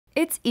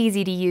It's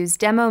easy to use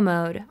demo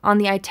mode on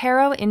the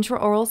iTero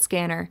intraoral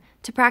scanner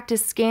to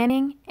practice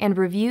scanning and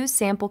review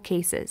sample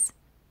cases.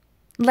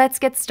 Let's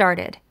get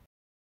started.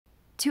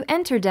 To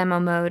enter demo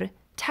mode,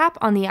 tap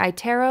on the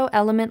iTero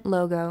element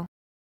logo.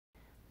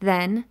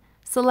 Then,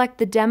 select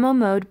the Demo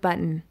Mode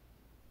button.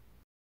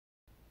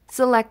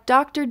 Select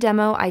Doctor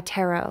Demo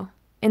iTero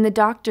in the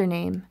doctor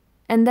name,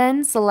 and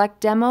then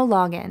select Demo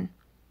Login.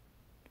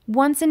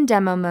 Once in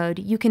demo mode,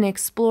 you can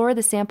explore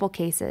the sample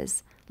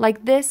cases,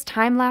 like this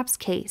time-lapse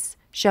case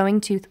showing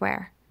tooth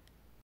wear.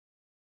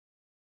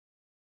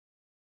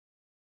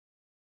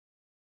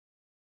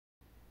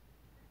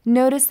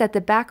 Notice that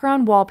the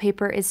background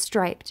wallpaper is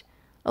striped,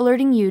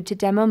 alerting you to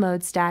demo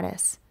mode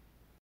status.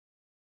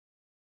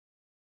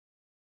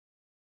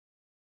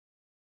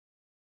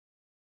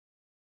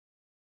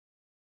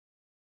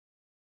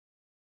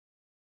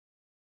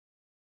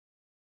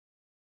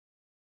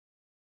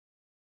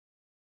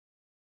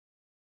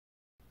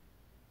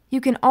 You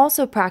can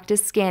also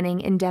practice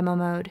scanning in demo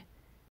mode.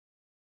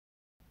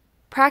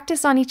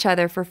 Practice on each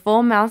other for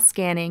full mouth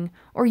scanning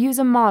or use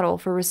a model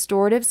for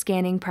restorative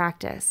scanning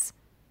practice.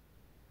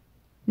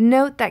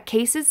 Note that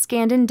cases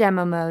scanned in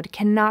demo mode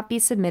cannot be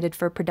submitted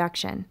for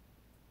production.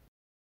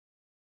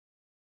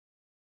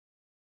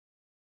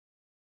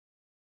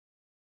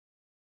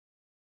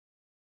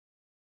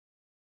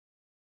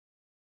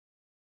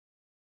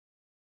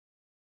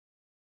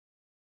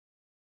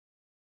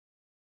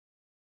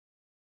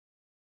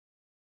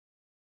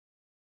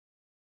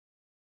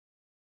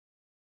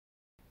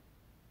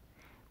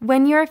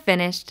 When you are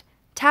finished,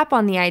 tap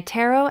on the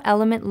iTero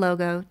element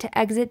logo to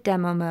exit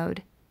demo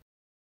mode.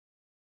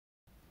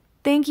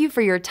 Thank you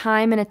for your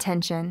time and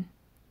attention.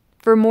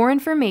 For more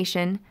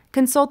information,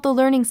 consult the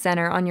Learning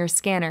Center on your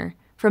scanner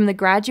from the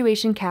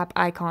graduation cap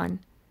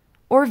icon,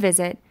 or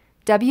visit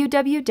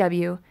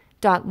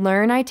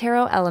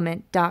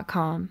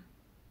www.learniteroelement.com.